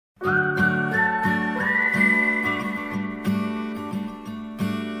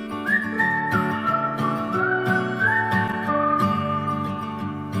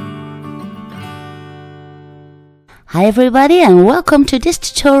Hi everybody, and welcome to this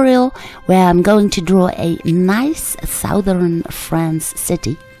tutorial where I'm going to draw a nice southern France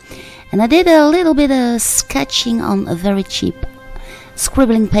city. And I did a little bit of sketching on a very cheap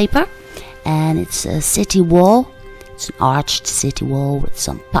scribbling paper, and it's a city wall. It's an arched city wall with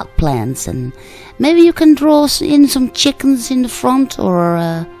some pot plants, and maybe you can draw in some chickens in the front,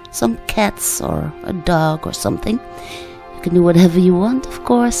 or some cats or a dog or something. You can do whatever you want, of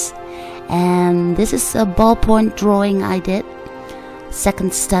course. And this is a ballpoint drawing I did,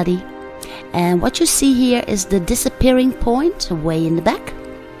 second study. And what you see here is the disappearing point way in the back.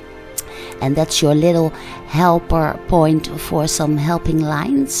 And that's your little helper point for some helping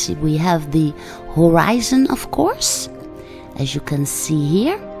lines. We have the horizon, of course, as you can see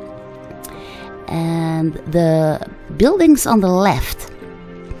here. And the buildings on the left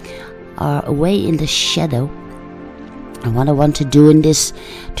are away in the shadow. And what I want to do in this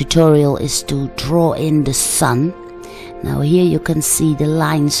tutorial is to draw in the sun. Now here you can see the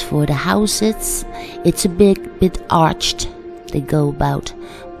lines for the houses. It's a bit arched, they go about,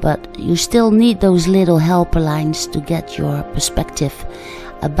 but you still need those little helper lines to get your perspective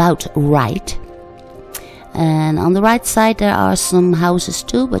about right. And on the right side there are some houses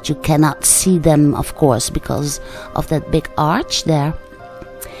too, but you cannot see them, of course, because of that big arch there.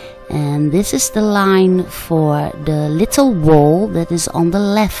 And this is the line for the little wall that is on the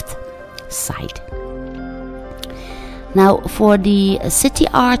left side. Now for the city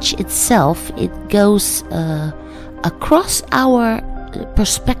arch itself, it goes across our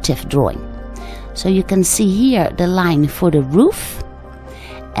perspective drawing. So you can see here the line for the roof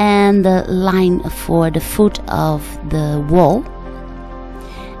and the line for the foot of the wall.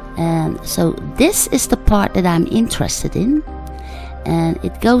 And so this is the part that I'm interested in. And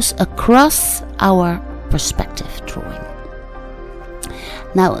it goes across our perspective drawing.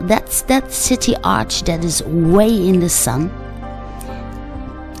 Now that's that city arch that is way in the sun.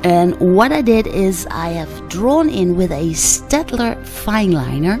 And what I did is I have drawn in with a Staedtler fine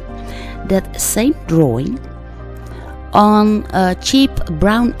liner that same drawing on a cheap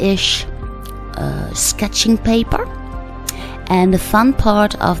brownish sketching paper. And the fun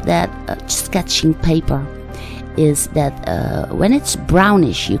part of that sketching paper is that when it's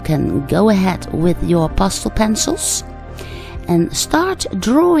brownish, you can go ahead with your pastel pencils and start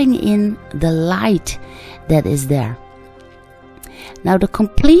drawing in the light that is there. Now the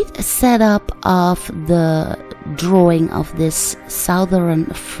complete setup of the drawing of this southern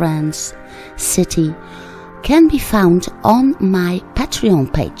France city can be found on my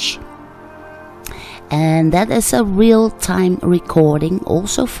Patreon page. And that is a real-time recording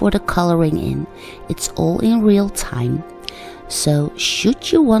also for the coloring in. It's all in real time. So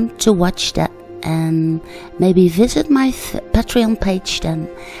should you want to watch that and maybe visit my Patreon page then,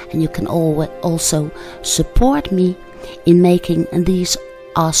 and you can also support me in making these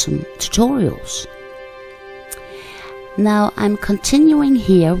awesome tutorials. Now I'm continuing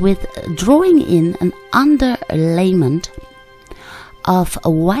here with drawing in an underlayment of a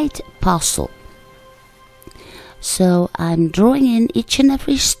white pastel. So I'm drawing in each and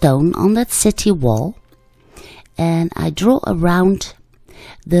every stone on that city wall, and I draw around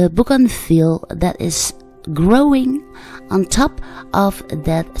the bougainvillea that is growing on top of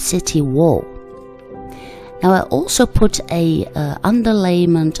that city wall. Now I also put a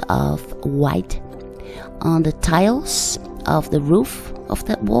underlayment of white on the tiles of the roof of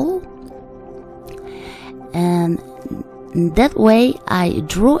that wall, and that way I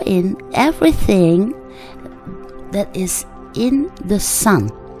draw in everything that is in the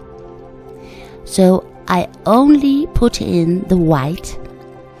sun. So I only put in the white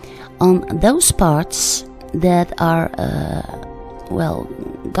on those parts that are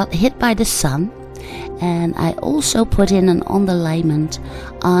got hit by the sun, and I also put in an underlayment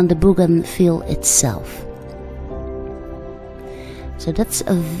on the bougainvillea itself. So that's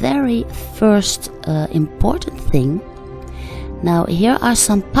a very first important thing. Now here are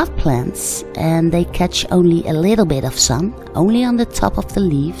some pot plants, and they catch only a little bit of sun, only on the top of the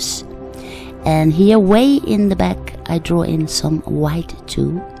leaves. And here way in the back I draw in some white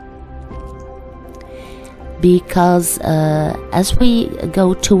too, because as we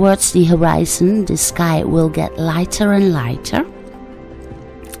go towards the horizon, the sky will get lighter and lighter.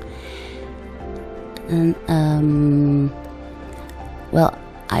 And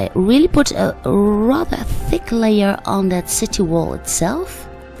I really put a rather thick layer on that city wall itself,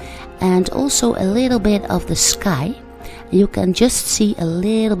 and also a little bit of the sky. You can just see a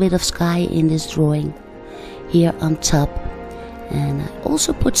little bit of sky in this drawing here on top. And I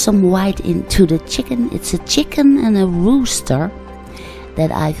also put some white into the chicken. It's a chicken and a rooster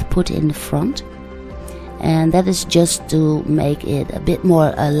that I've put in the front. and that is just to make it a bit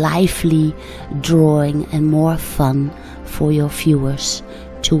more a lively drawing and more fun for your viewers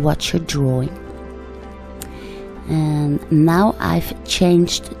to watch your drawing. And now I've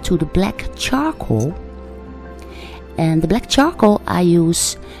changed to the black charcoal, and the black charcoal I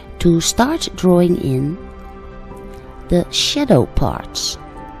use to start drawing in the shadow parts.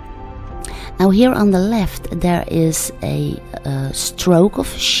 Now here on the left there is a stroke of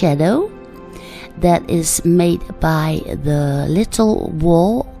shadow that is made by the little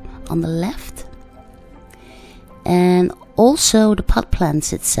wall on the left, and also the pot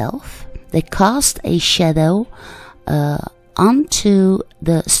plants itself. They cast a shadow onto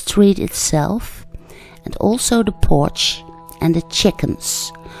the street itself, and also the porch and the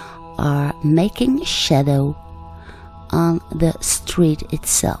chickens are making shadow on the street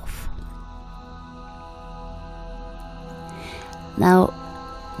itself. Now,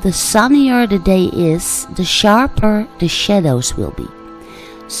 the sunnier the day is, the sharper the shadows will be.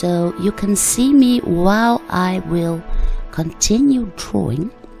 So you can see me while I will continue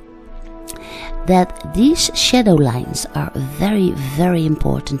drawing that these shadow lines are very, very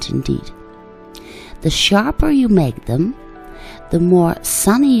important indeed. The sharper you make them, the more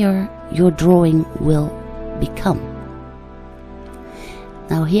sunnier your drawing will become.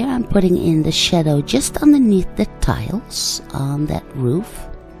 Now here I'm putting in the shadow just underneath the tiles on that roof,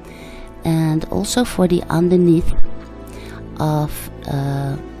 and also for the underneath of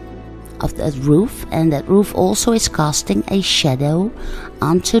that roof, and that roof also is casting a shadow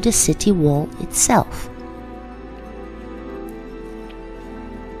onto the city wall itself.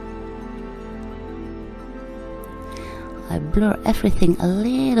 I blur everything a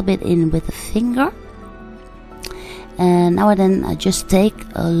little bit in with a finger, and now and then I just take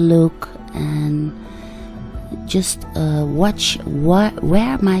a look and just watch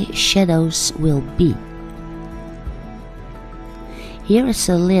where my shadows will be. Here is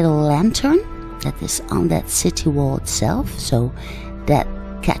a little lantern that is on that city wall itself, so that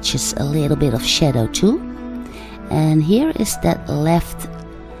catches a little bit of shadow too. And here is that left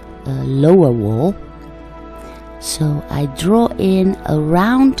lower wall. So I draw in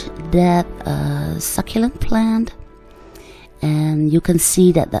around that succulent plant, and you can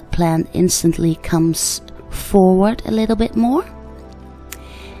see that that plant instantly comes forward a little bit more.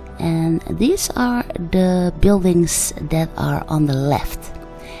 And these are the buildings that are on the left,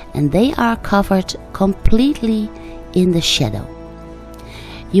 and they are covered completely in the shadow.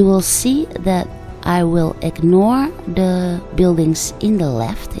 You will see that I will ignore the buildings in the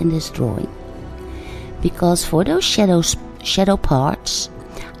left in this drawing, because for those shadow parts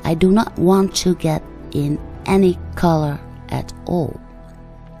I do not want to get in any color at all.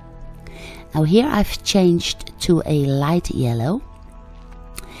 Now here I've changed to a light yellow,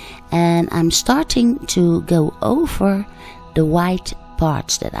 and I'm starting to go over the white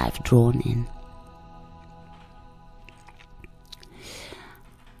parts that I've drawn in.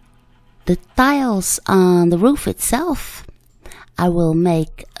 The tiles on the roof itself I will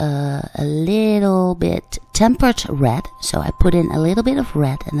make a little bit tempered red, so I put in a little bit of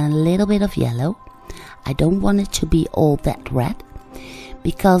red and a little bit of yellow. I don't want it to be all that red,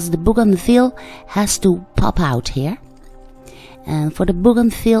 because the bougainvillea has to pop out here. And for the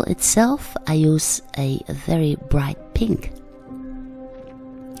bougainvillea itself I use a very bright pink.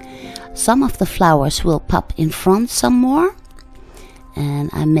 Some of the flowers will pop in front some more, and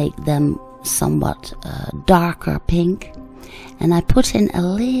I make them somewhat darker pink, and I put in a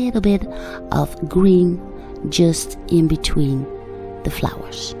little bit of green just in between the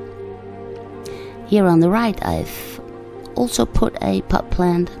flowers. Here on the right I've also put a pot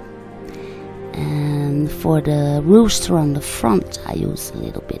plant, and for the rooster on the front I use a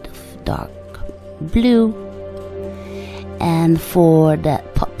little bit of dark blue, and for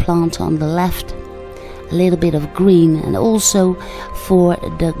that pot plant on the left a little bit of green, and also for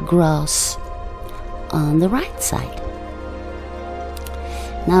the grass on the right side.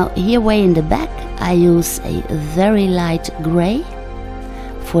 Now here way in the back I use a very light gray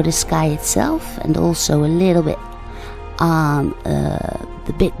for the sky itself, and also a little bit on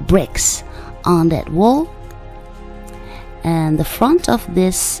the big bricks on that wall. And the front of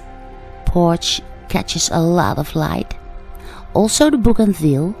this porch catches a lot of light, also the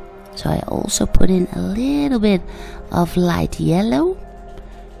bougainvillea, so I also put in a little bit of light yellow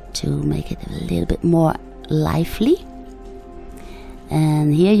to make it a little bit more lively.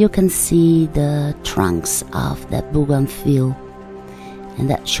 And here you can see the trunks of that bougainvillea, and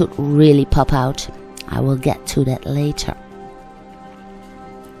that should really pop out. I will get to that later.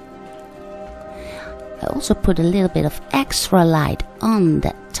 I also put a little bit of extra light on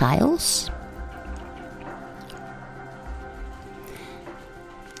that tiles.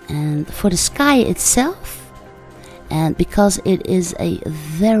 And for the sky itself, and because it is a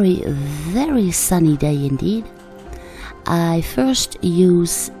very, very sunny day indeed, I first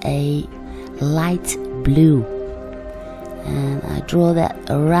use a light blue. And I draw that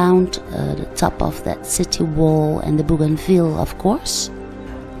around the top of that city wall and the bougainvillea, of course.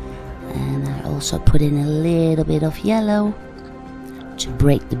 And I also put in a little bit of yellow to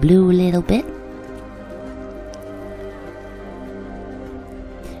break the blue a little bit.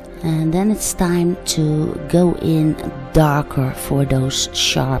 And then it's time to go in darker for those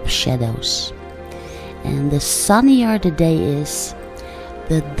sharp shadows. And the sunnier the day is,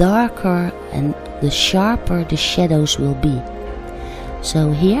 the darker and the sharper the shadows will be.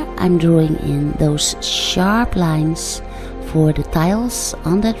 So here I'm drawing in those sharp lines for the tiles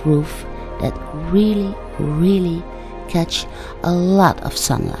on that roof that really, really catch a lot of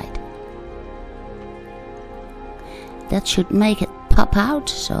sunlight. That should make it pop out,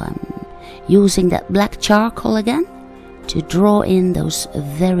 so I'm using that black charcoal again to draw in those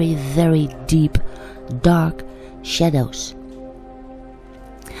very, very deep, dark shadows.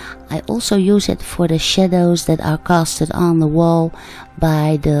 I also use it for the shadows that are casted on the wall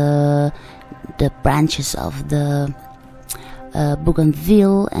by the branches of the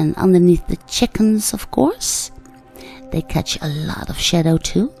bougainvillea and underneath the chickens, of course. They catch a lot of shadow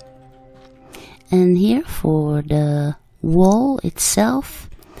too. And here for the wall itself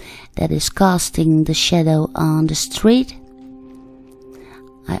that is casting the shadow on the street,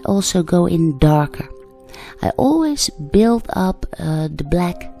 I also go in darker. I always build up the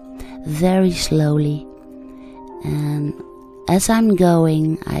black very slowly, and as I'm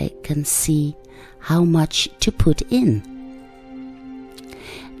going I can see how much to put in.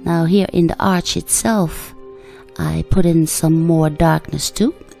 Now here in the arch itself I put in some more darkness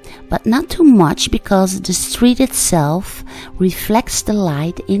too, but not too much, because the street itself reflects the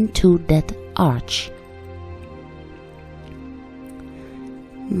light into that arch.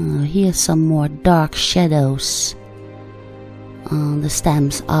 Now here's some more dark shadows on the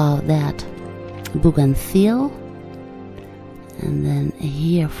stems of that bougainvillea. And then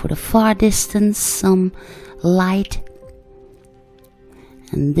here for the far distance some light.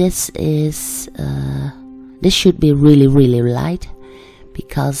 And this is this should be really, really light,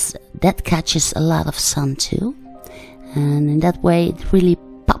 because that catches a lot of sun too, and in that way it really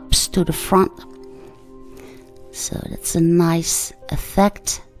pops to the front. So that's a nice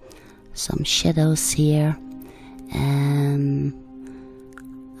effect. Some shadows here, and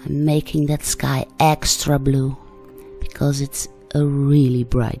I'm making that sky extra blue because it's a really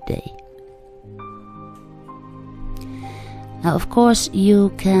bright day. Now of course you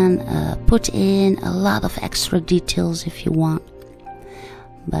can put in a lot of extra details if you want,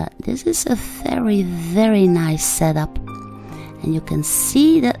 but this is a very, very nice setup, and you can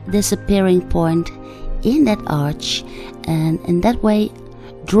see that disappearing point in that arch, and in that way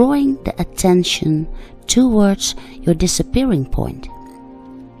drawing the attention towards your disappearing point.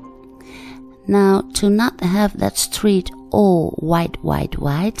 Now to not have that street all white,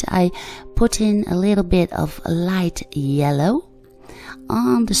 I put in a little bit of light yellow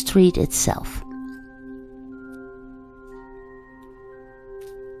on the street itself.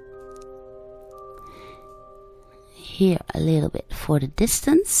 Here a little bit for the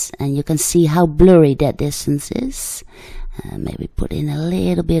distance, and you can see how blurry that distance is. Maybe put in a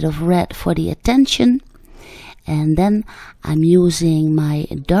little bit of red for the attention, and then I'm using my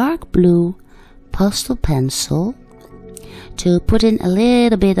dark blue pastel pencil to put in a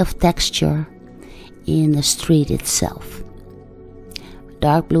little bit of texture in the street itself.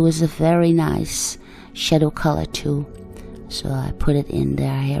 Dark blue is a very nice shadow color too, so I put it in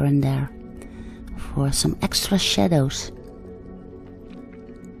there, here and there, for some extra shadows.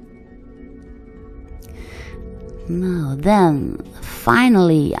 Now then,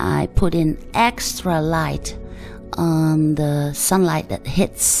 finally I put in extra light on the sunlight that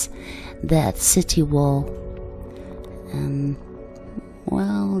hits that city wall. And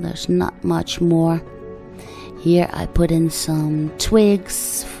well, there's not much more. Here I put in some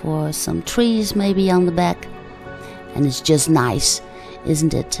twigs for some trees maybe on the back, and it's just nice,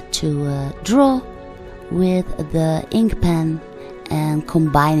 isn't it, to draw with the ink pen and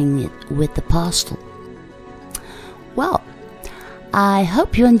combining it with the pastel. Well, I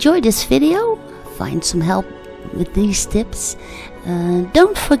hope you enjoyed this video. Find some help with these tips.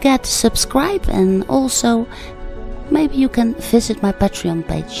 Don't forget to subscribe, and also maybe you can visit my Patreon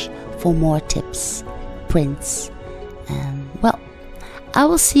page for more tips, prints, and well, I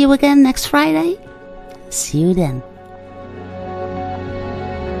will see you again next Friday. See you then.